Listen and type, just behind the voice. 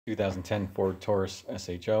2010 Ford Taurus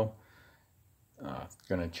SHO.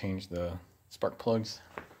 Gonna change the spark plugs.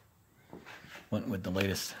 Went with the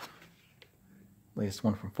latest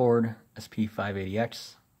one from Ford,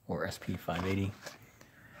 SP580X or SP580.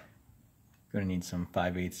 Gonna need some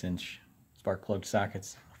 5/8 inch spark plug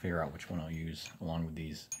sockets. I'll figure out which one I'll use along with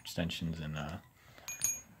these extensions and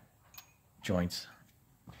joints.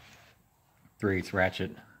 3/8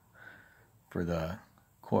 ratchet for the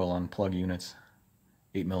coil on plug units.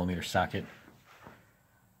 8mm socket.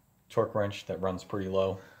 Torque wrench that runs pretty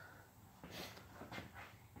low.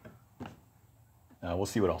 We'll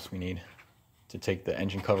see what else we need. To take the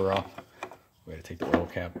engine cover off, we gotta take the oil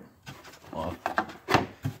cap off.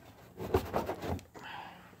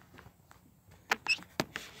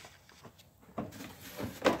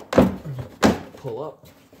 Pull up.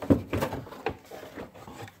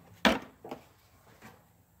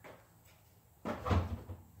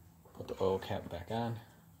 Put the oil cap back on.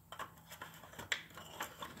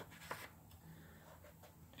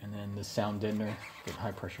 And then the sound deadener, the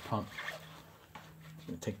high pressure pump. I'm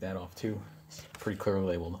gonna take that off too. It's pretty clearly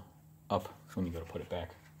labeled up when you go to put it back.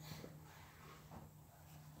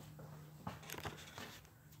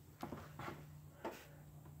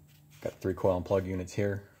 Got 3 coil and plug units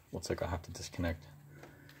here. Looks like I'll have to disconnect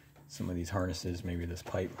some of these harnesses, maybe this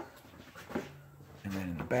pipe. And then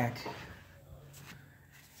in the back,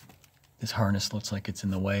 this harness looks like it's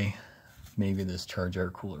in the way. Maybe this charge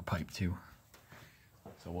air cooler pipe too.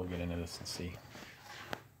 So we'll get into this and see.